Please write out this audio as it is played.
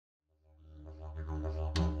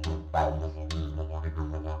Hello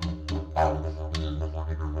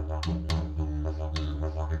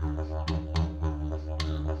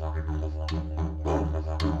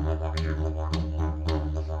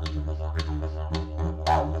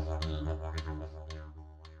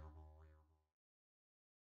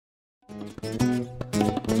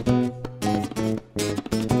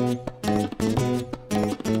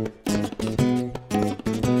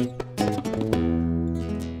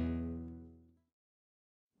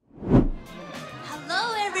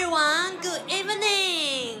everyone, good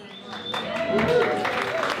evening!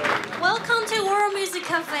 Welcome to World Music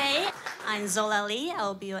Cafe. I'm Zola Lee,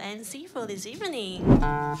 I'll be your MC for this evening.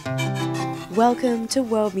 Welcome to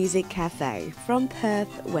World Music Cafe from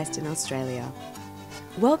Perth, Western Australia.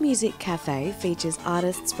 World Music Cafe features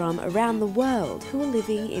artists from around the world who are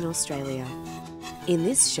living in Australia. In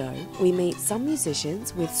this show, we meet some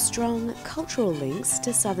musicians with strong cultural links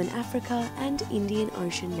to Southern Africa and Indian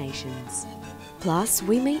Ocean nations. Plus,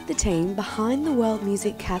 we meet the team behind the World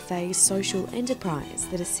Music Cafe social enterprise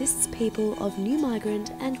that assists people of new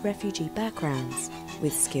migrant and refugee backgrounds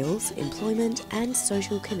with skills, employment and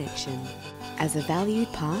social connection as a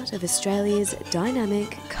valued part of Australia's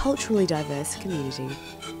dynamic, culturally diverse community.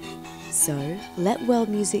 So, let World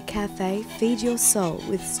Music Cafe feed your soul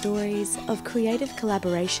with stories of creative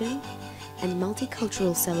collaboration and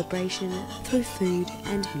multicultural celebration through food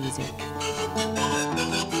and music.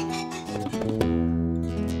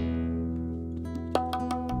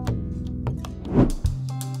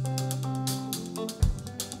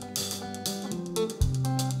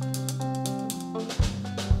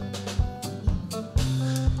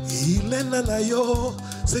 Ilena na yo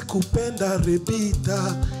sekupenda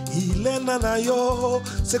rebita, Ilena na yo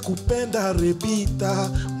sekupenda rebita,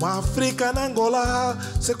 Mwafrika na Angola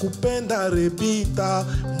sekupenda rebita,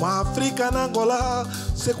 Mwafrika na Angola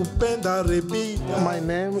sekupenda rebita. My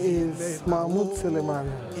name is Mahmoud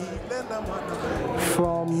Suleiman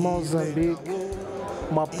from Mozambique,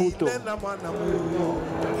 Maputo.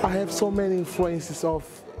 I have so many influences of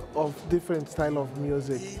different style of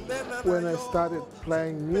music. When I started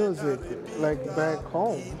playing music, like back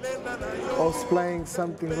home, I was playing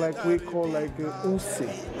something like we call like usi.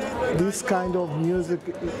 This kind of music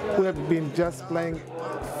we have been just playing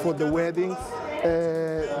for the weddings,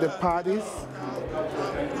 the parties.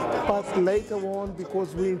 But later on,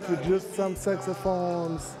 because we introduced some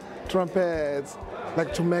saxophones, trumpets,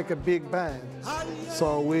 like to make a big band.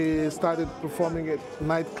 So we started performing at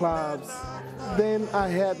nightclubs. Then I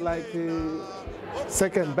had like a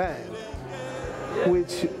second band,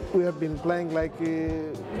 which we have been playing like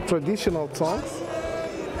traditional songs,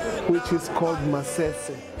 which is called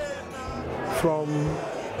Master2 from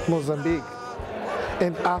Mozambique.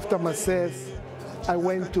 And after Master2, I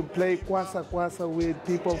went to play kwasa kwasa with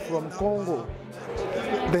people from Congo.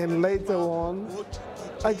 Then later on,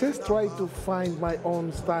 I just tried to find my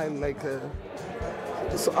own style.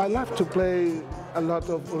 So I love to play a lot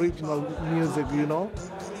of original music, you know.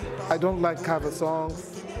 I don't like cover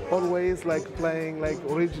songs. Always like playing like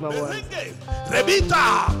original ones.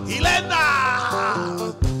 Rebita,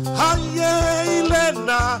 Ilena, Haye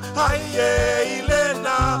Ilena, Haye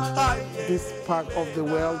Ilena, Haye. This part of the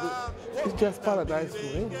world is just paradise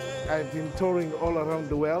for me. I've been touring all around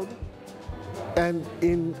the world. And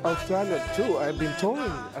in Australia too, I've been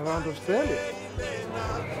touring around Australia.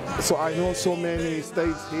 So I know so many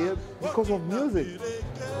states here because of music.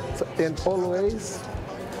 And always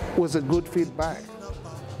was a good feedback.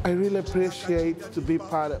 I really appreciate to be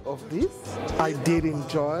part of this. I did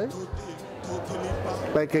enjoy,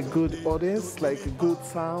 like a good audience, like a good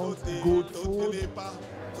sound, good food.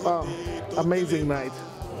 Amazing night.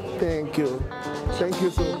 Thank you. Thank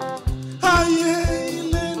you so much.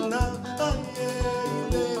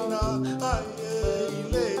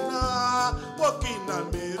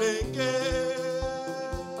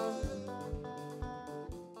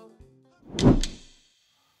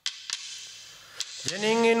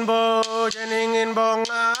 Jeningin bo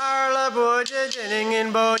ngarla boje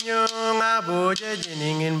jeningin bo nyunga boje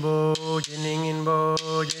jeningin bo.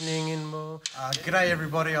 G'day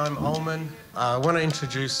everybody, I'm Olman. I want to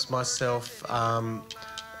introduce myself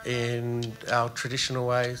in our traditional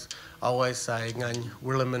ways. I always say Ngan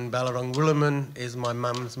Willaman Ballarong. Willaman is my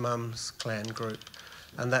mum's clan group,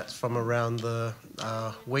 and that's from around the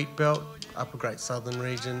wheat belt, upper Great Southern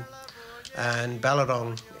region. And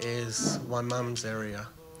Ballarong is my mum's area.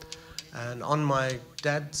 And on my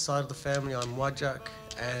dad's side of the family, I'm Wajak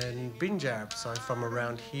and Binjab, so from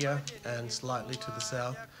around here and slightly to the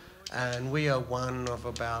south. And we are one of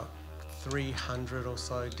about 300 or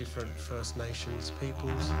so different First Nations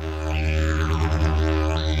peoples.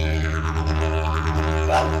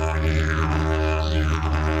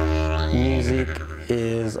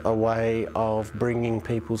 a way of bringing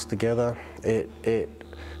peoples together. It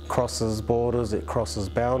crosses borders, it crosses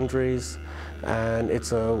boundaries, and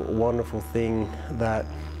it's a wonderful thing that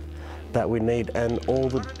we need. And all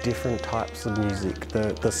the different types of music,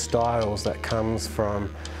 the styles that comes from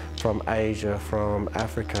Asia, from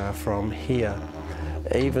Africa, from here,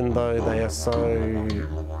 even though they are so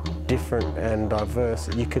different and diverse,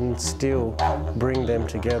 you can still bring them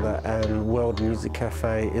together, and World Music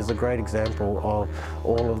Cafe is a great example of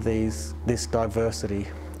all of this diversity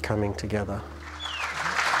coming together.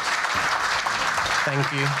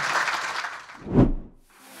 Thank you.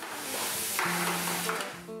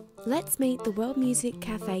 Let's meet the World Music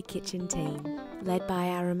Cafe kitchen team, led by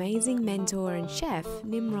our amazing mentor and chef,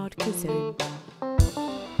 Nimrod Kazoum.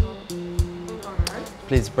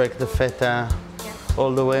 Please break the feta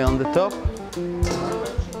all the way on the top.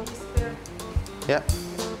 Yeah.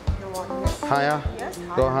 Higher.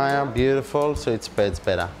 Go higher. Beautiful. So it spreads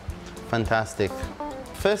better. Fantastic.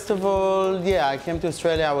 First of all, yeah, I came to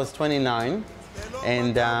Australia, I was 29.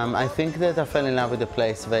 And I think that I fell in love with the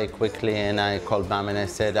place very quickly, and I called Mom and I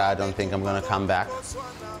said, I don't think I'm going to come back.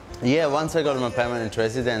 Yeah, once I got my permanent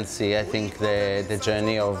residency, I think the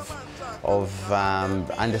journey of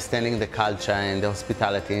understanding the culture and the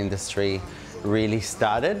hospitality industry really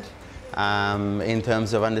started. In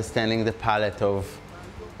terms of understanding the palette of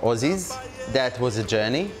Aussies, that was a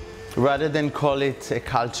journey. Rather than call it a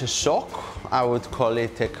culture shock, I would call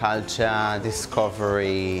it a culture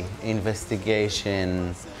discovery,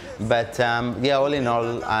 investigation. But yeah, all in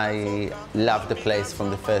all, I loved the place from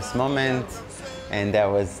the first moment, and that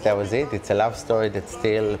was it. It's a love story that's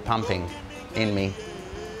still pumping in me.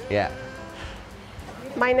 Yeah.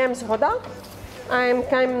 My name is Hoda. I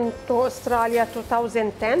came to Australia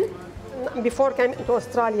 2010. Before coming to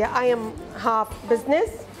Australia, I am half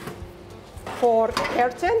business for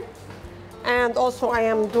Airtel. And also I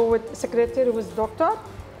am doing secretary with doctor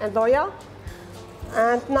and lawyer.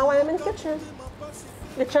 And now I am in kitchen.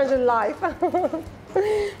 We change life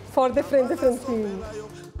for different things.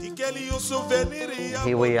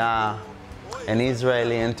 Here we are, an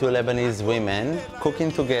Israeli and two Lebanese women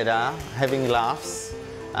cooking together, having laughs,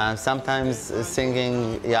 sometimes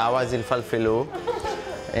singing Yawa Zil Falfilu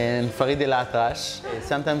and Farid El Atrash,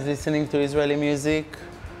 sometimes listening to Israeli music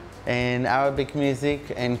and Arabic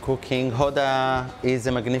music and cooking. Hoda is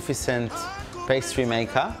a magnificent pastry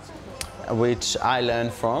maker, which I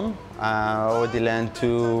learned from. I already learned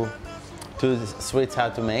two sweets how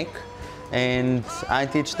to make, and I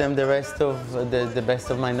teach them the rest of the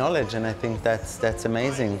best of my knowledge, and I think that's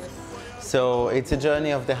amazing. So it's a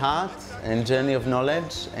journey of the heart, and journey of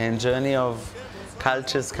knowledge, and journey of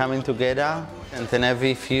cultures coming together. And then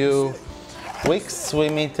every few weeks we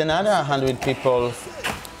meet another 100 people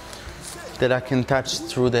that I can touch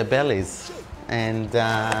through their bellies, and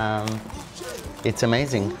it's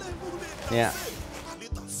amazing. Yeah.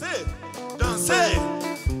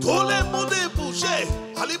 Tout le monde est bougé,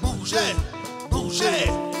 allez bouger, bouger.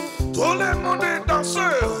 Tout le monde est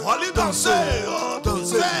danseur, allez danser,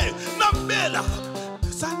 danser. Nambela,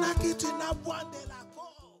 ça n'a quitté na boîte de la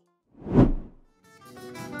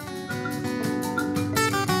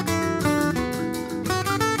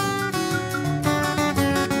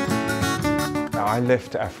I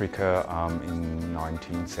left Africa in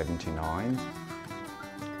 1979.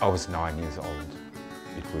 I was 9 years old.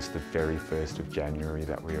 It was the very 1st of January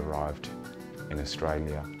that we arrived in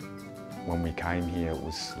Australia. When we came here, it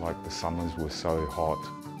was like the summers were so hot.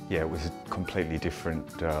 Yeah, it was a completely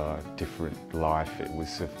different life. It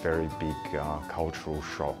was a very big cultural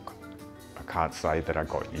shock. I can't say that I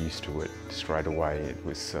got used to it straight away. It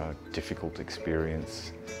was a difficult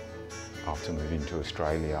experience. After moving to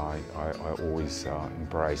Australia, I always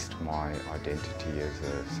embraced my identity as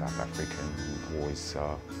a South African, always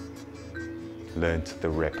learnt the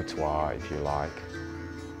repertoire, if you like.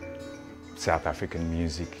 South African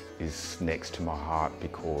music is next to my heart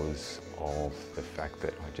because of the fact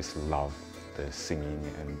that I just love the singing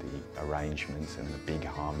and the arrangements and the big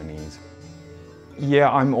harmonies. Yeah,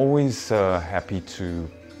 I'm always happy to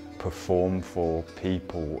perform for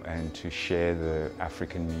people and to share the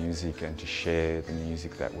African music and to share the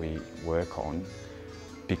music that we work on,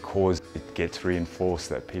 because it gets reinforced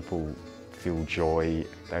that people feel joy,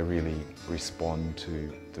 they really respond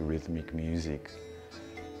to the rhythmic music.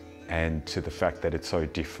 And to the fact that it's so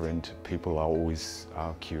different, people are always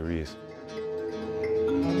curious.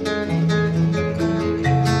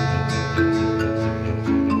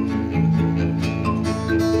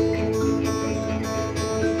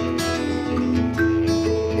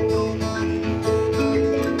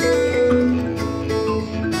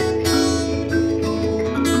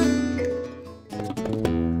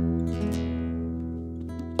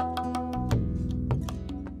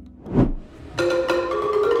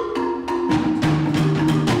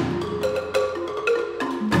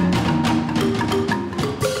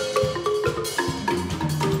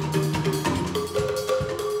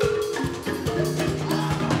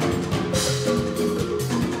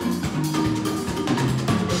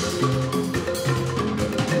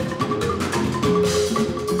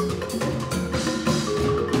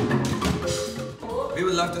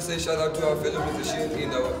 shout out to our fellow musicians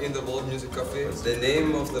in the World Music Cafe. The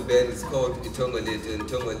name of the band is called Itonga Letu, and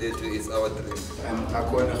Tonga Letu is our dream. I'm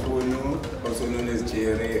Akwana Khunu, also known as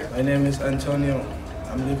Jerry. My name is Antonio.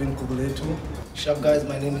 I'm living in Kuguletu. Shop guys,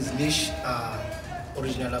 my name is Lish.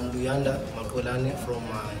 Original I'm Luyanda Makolane from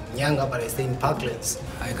Nyanga, but I stay in Parklands.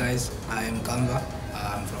 Hi guys, I am Kamba.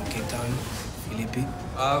 I'm from Cape Town, Philippi.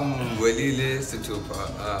 I'm Welile Situpa.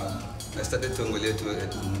 I started Tonga Letu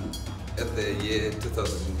at the year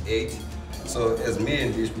 2008. So as me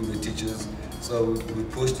and Lish, we were teachers. So we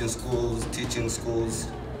pushed in schools, teaching schools,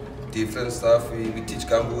 different stuff. We teach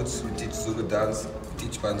gumboots, we teach Zulu dance, we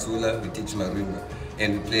teach Pansula, we teach Marimba,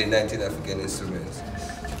 and we play 19 African instruments.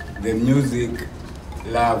 The music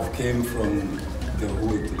love came from the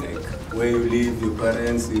hood, like where you live, your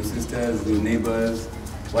parents, your sisters, your neighbors,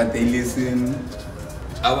 what they listen.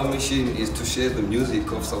 Our mission is to share the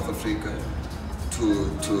music of South Africa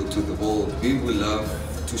to the world. We would love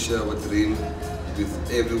to share our dream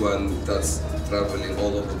with everyone that's traveling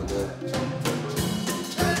all over the world.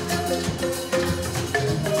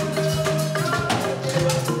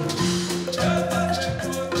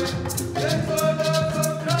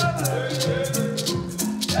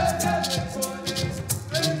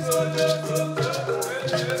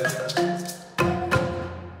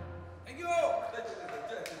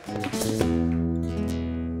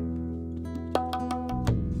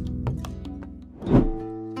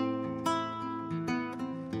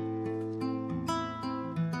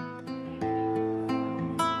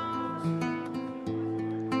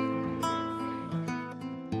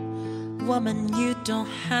 Woman, you don't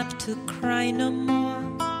have to cry no more.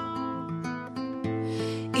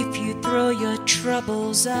 If you throw your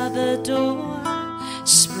troubles out the door,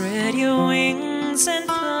 spread your wings and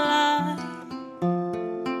fly.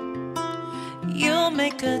 You'll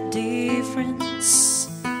make a difference.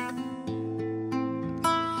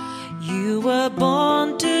 You were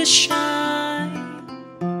born to shine,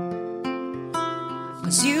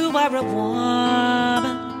 'cause you are a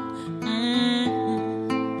woman.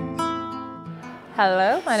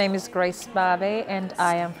 Hello, my name is Grace Barbe and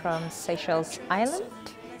I am from Seychelles Island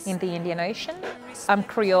in the Indian Ocean. I'm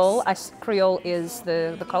Creole. Creole is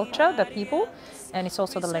the culture, the people, and it's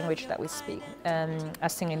also the language that we speak. I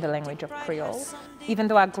sing in the language of Creole. Even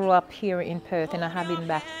though I grew up here in Perth and I have been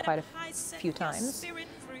back quite a few times,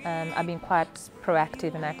 I've been quite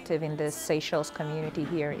proactive and active in the Seychelles community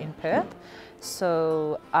here in Perth.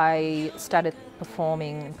 So I started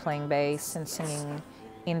performing and playing bass and singing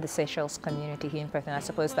in the Seychelles community here in Perth, and I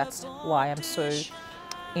suppose that's why I'm so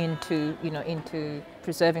into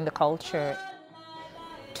preserving the culture.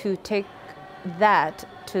 To take that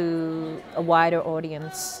to a wider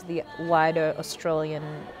audience, the wider Australian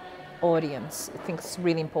audience, I think it's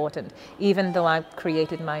really important. Even though I've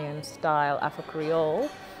created my own style, Afro-Creole,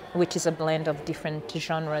 which is a blend of different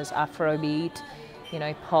genres, Afrobeat,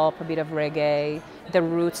 pop, a bit of reggae. The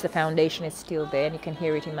roots, the foundation is still there, and you can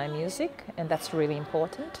hear it in my music, and that's really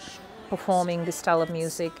important. Performing this style of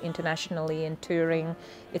music internationally and touring,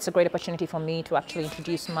 it's a great opportunity for me to actually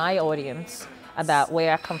introduce my audience about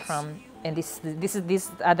where I come from, and these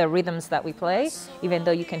are the rhythms that we play, even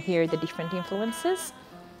though you can hear the different influences.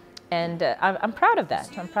 And I'm proud of that.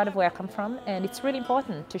 I'm proud of where I come from, and it's really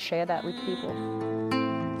important to share that with people.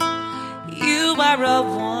 You are a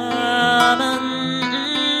woman.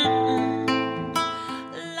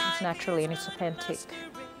 It's naturally and it's authentic,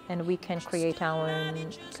 and we can create our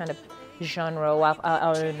own kind of genre,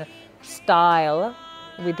 our own style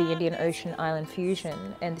with the Indian Ocean Island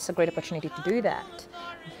fusion, and it's a great opportunity to do that.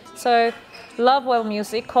 So, love world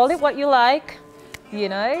music, call it what you like.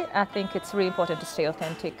 I think it's really important to stay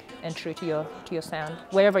authentic and true to your sound,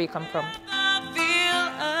 wherever you come from. I feel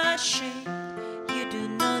ashamed. You do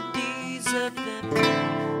not deserve it.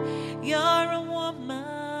 You're a woman.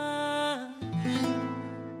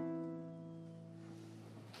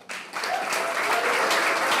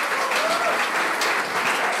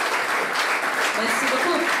 Merci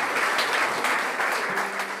beaucoup.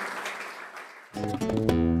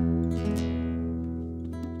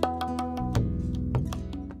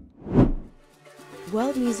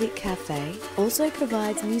 World Music Cafe also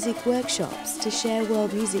provides music workshops to share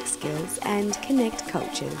world music skills and connect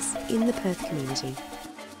cultures in the Perth community.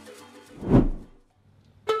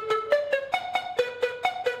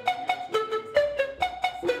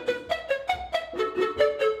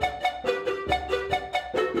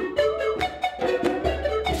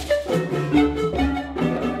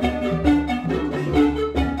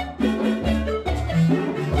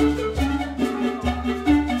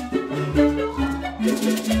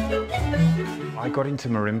 I got into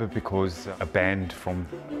marimba because a band from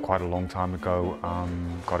quite a long time ago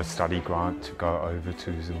got a study grant to go over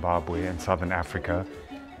to Zimbabwe and Southern Africa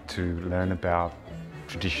to learn about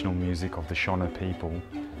traditional music of the Shona people.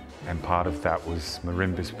 And part of that was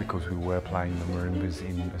marimbas because we were playing the marimbas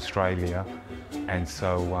in Australia. And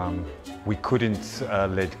so we couldn't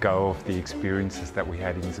let go of the experiences that we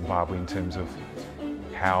had in Zimbabwe in terms of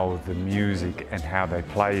how the music and how they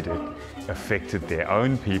played it affected their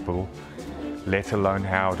own people, let alone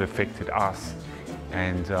how it affected us.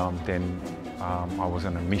 And then I was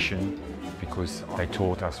on a mission because they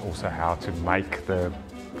taught us also how to make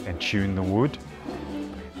and tune the wood.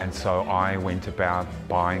 And so I went about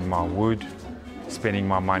buying my wood, spending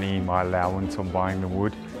my money, my allowance on buying the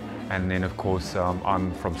wood. And then of course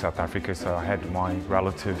I'm from South Africa, so I had my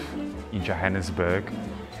relative in Johannesburg.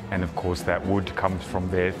 And of course that wood comes from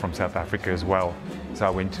there, from South Africa as well. So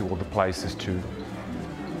I went to all the places to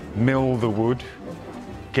mill the wood,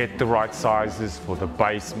 get the right sizes for the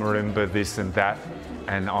bass marimba, this and that.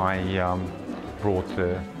 And I brought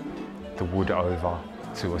the wood over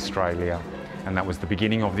to Australia. And that was the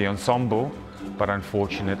beginning of the ensemble. But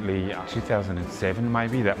unfortunately, 2007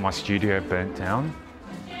 maybe, that my studio burnt down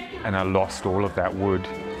and I lost all of that wood.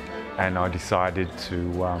 And I decided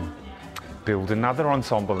to build another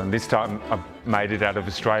ensemble, and this time I made it out of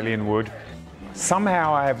Australian wood.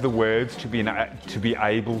 Somehow I have the words to be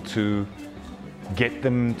able to get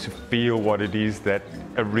them to feel what it is that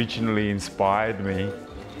originally inspired me,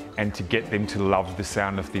 and to get them to love the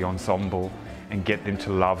sound of the ensemble and get them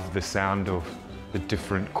to love the sound of the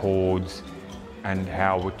different chords and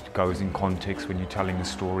how it goes in context when you're telling a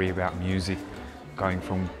story about music, going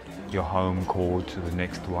from your home chord to the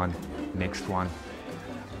next one.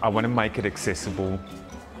 I want to make it accessible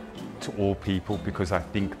to all people because I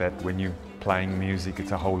think that when you're playing music,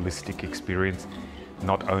 it's a holistic experience.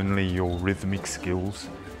 Not only your rhythmic skills,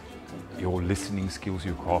 your listening skills,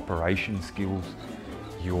 your cooperation skills,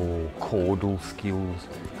 your chordal skills.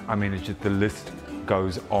 I mean, the list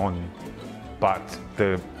goes on, but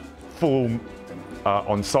the full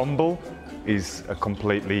ensemble is a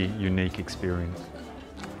completely unique experience.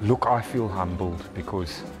 Look, I feel humbled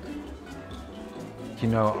because, you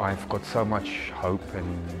know, I've got so much hope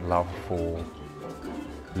and love for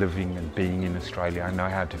living and being in Australia. I know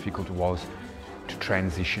how difficult it was to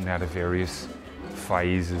transition out of various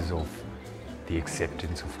phases of the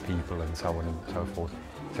acceptance of people and so on and so forth.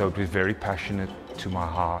 So it was very passionate to my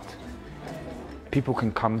heart. People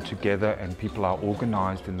can come together and people are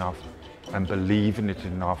organised enough and believe in it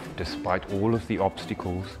enough despite all of the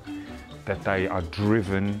obstacles that they are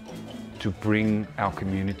driven to bring our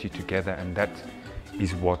community together, and that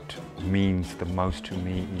is what means the most to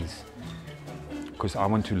me, is because I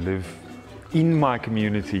want to live in my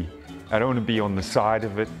community. I don't want to be on the side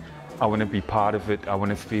of it. I want to be part of it. I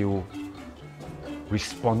want to feel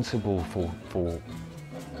responsible for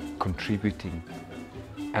contributing.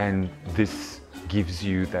 And this gives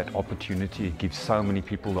you that opportunity. It gives so many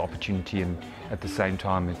people the opportunity, and at the same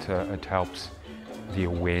time it helps the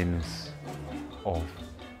awareness of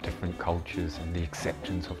different cultures and the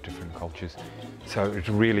acceptance of different cultures. So it's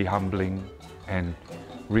really humbling and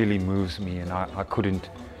really moves me, and I couldn't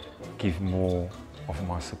give more of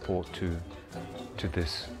my support to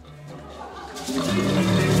this.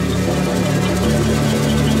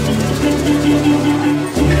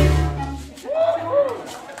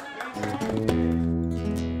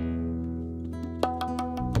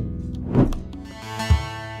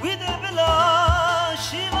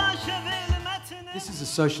 This is a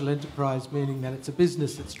social enterprise, meaning that it's a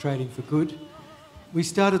business that's trading for good. We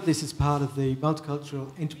started this as part of the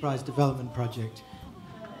Multicultural Enterprise Development Project.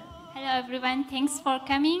 Hello everyone, thanks for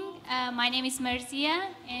coming. My name is Marzia,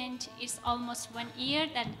 and it's almost 1 year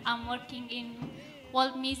that I'm working in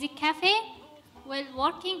World Music Cafe. Well,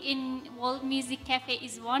 working in World Music Cafe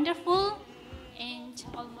is wonderful, and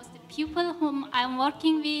almost the people whom I'm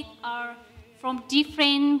working with are from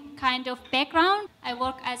different kind of background. I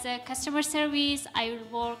work as a customer service, I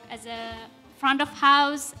work as a front of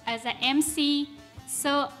house, as an MC.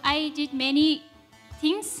 So I did many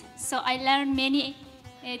things, so I learned many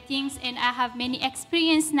things, and I have many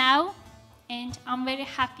experience now, and I'm very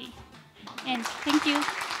happy. And thank you.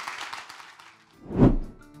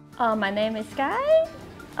 My name is Sky.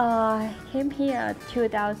 I came here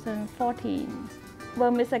 2014.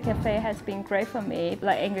 World Music Cafe has been great for me.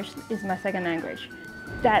 Like, English is my second language.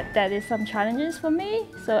 That is some challenges for me,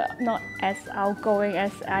 so not as outgoing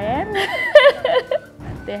as I am.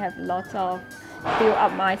 They have lots of build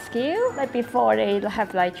up my skill. Like before they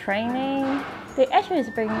have like training, they actually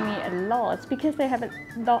bring me a lot because they have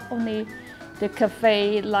not only the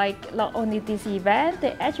cafe, like not only this event,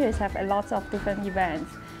 they actually have a lot of different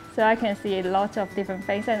events. So I can see a lot of different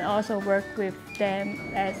things and also work with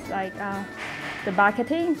them as like the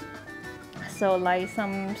marketing. So like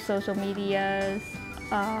some social medias,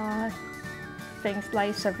 things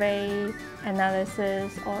like survey,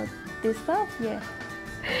 analysis, or this stuff, yeah.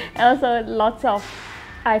 And also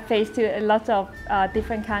I face a lot of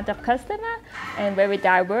different kinds of customers and very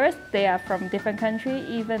diverse. They are from different countries.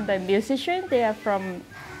 Even the musicians, they are from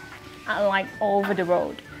like all over the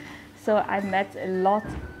world. So I met a lot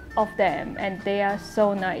of them and they are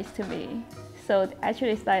so nice to me. So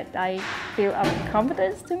actually it's like I build up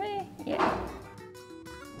confidence to me, yeah.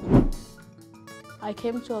 I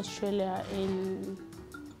came to Australia in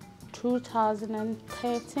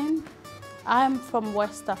 2013. I'm from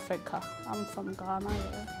West Africa. I'm from Ghana.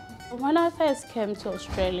 Yeah. When I first came to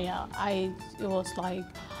Australia, it was like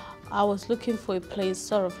I was looking for a place,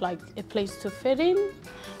 sort of like a place to fit in.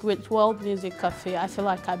 With World Music Cafe, I feel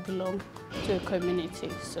like I belong to a community.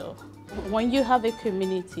 So when you have a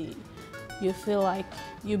community, you feel like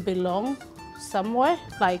you belong somewhere,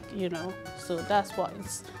 like, you know. So that's what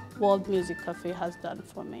World Music Cafe has done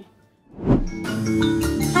for me.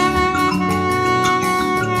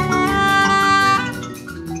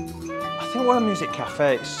 I think World Music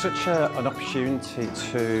Cafe is such an opportunity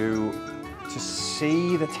to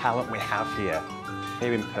see the talent we have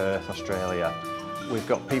here in Perth, Australia. We've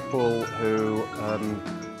got people who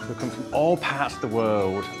come from all parts of the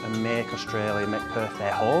world and make Australia, make Perth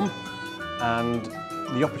their home. And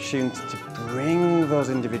the opportunity to bring those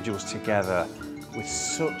individuals together with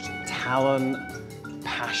such talent,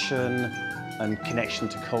 passion and connection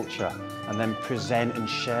to culture, and then present and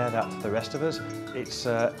share that to the rest of us, it's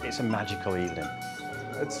a magical evening.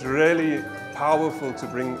 It's really powerful to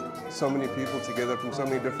bring so many people together from so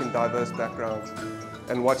many different diverse backgrounds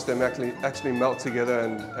and watch them actually melt together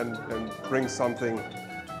and bring something,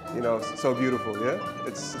 you know, so beautiful, yeah?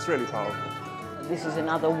 It's really powerful. This is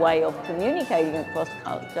another way of communicating across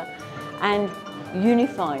culture and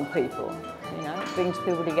unifying people, you know, brings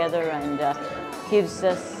people together and gives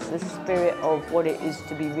us the spirit of what it is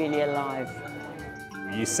to be really alive.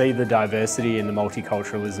 You see the diversity and the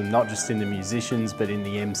multiculturalism, not just in the musicians, but in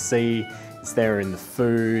the MC. It's there in the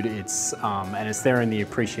food, and it's there in the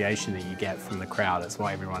appreciation that you get from the crowd. It's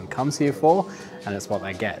what everyone comes here for, and it's what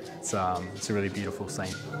they get. It's a really beautiful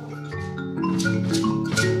scene.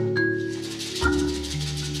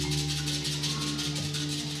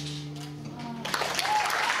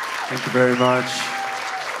 Thank you very much.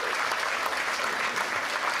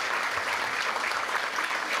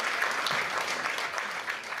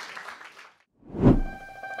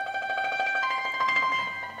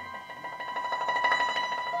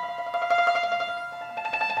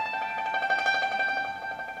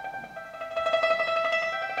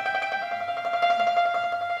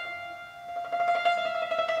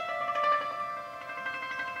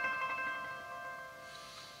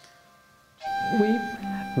 We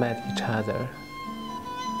met each other,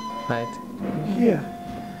 right? Here.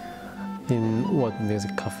 In World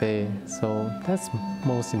Music Cafe. So that's the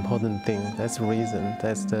most important thing. That's the reason.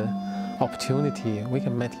 That's the opportunity. We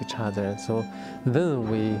can meet each other. So then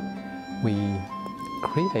we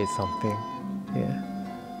create something.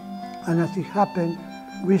 Yeah. And as it happened,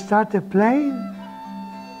 we started playing,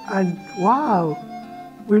 and wow,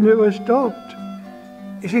 we never stopped.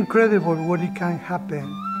 It's incredible what it can happen,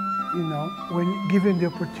 you know, when given the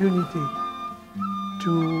opportunity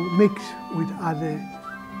to mix with other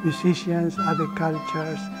musicians, other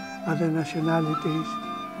cultures, other nationalities.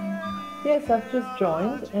 Yes, I've just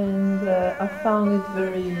joined and I found it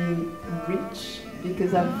very rich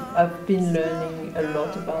because I've been learning a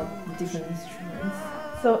lot about different instruments.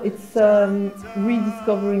 So it's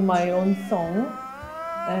rediscovering my own song,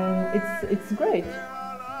 and it's great.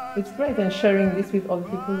 It's great, and sharing this with other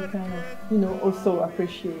people who kind of, you know, also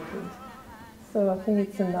appreciate it. So I think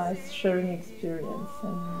it's a nice sharing experience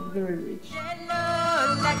and very rich.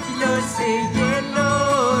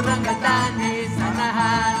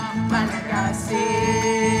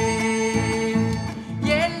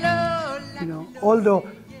 You know, although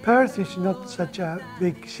Perth is not such a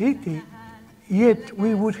big city, yet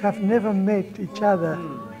we would have never met each other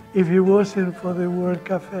if it wasn't for the World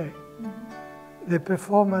Cafe. The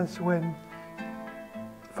performance went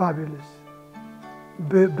fabulous,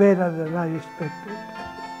 better than I expected.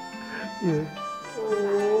 Yeah.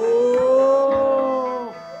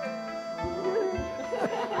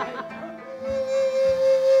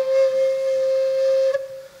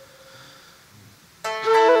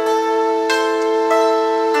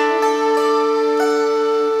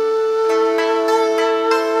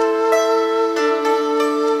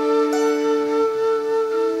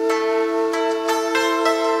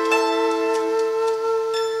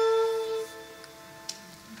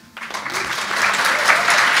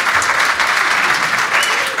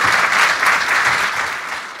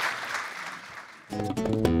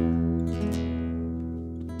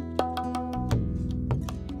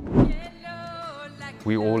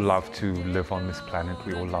 We all love to live on this planet,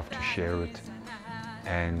 we all love to share it.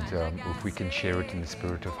 And if we can share it in the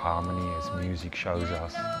spirit of harmony, as music shows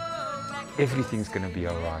us, everything's going to be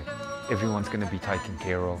all right. Everyone's going to be taken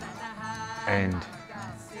care of. And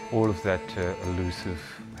all of that elusive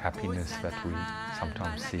happiness that we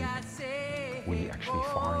sometimes seek, we actually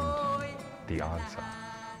find the answer.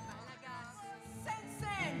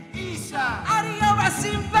 Isa, Arioba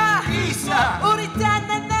Simba, Isa,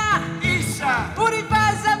 Uritanana, Isa,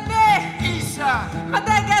 Uribazabe, Isa,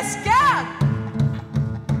 Madagascar,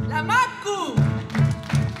 Lamaku,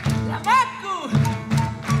 Lamaku,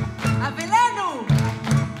 Aveleno,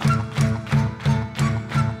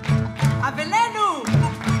 Aveleno,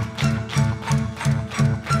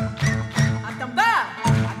 Atamba,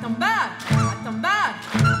 Atamba, Atamba,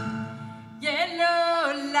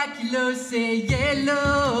 Yellow, Lucky Lo say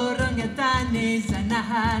yellow, Rangatane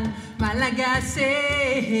Zanahan,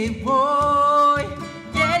 Malagase, boy,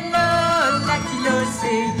 Yellow, Lucky Lo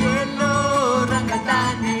say yellow,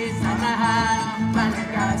 Rangatane Zanahan,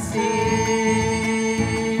 Malagase,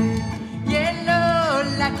 Yellow,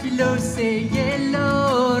 Lucky Lo say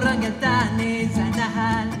yellow, Rangatane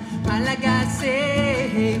Zanahan, Malagase.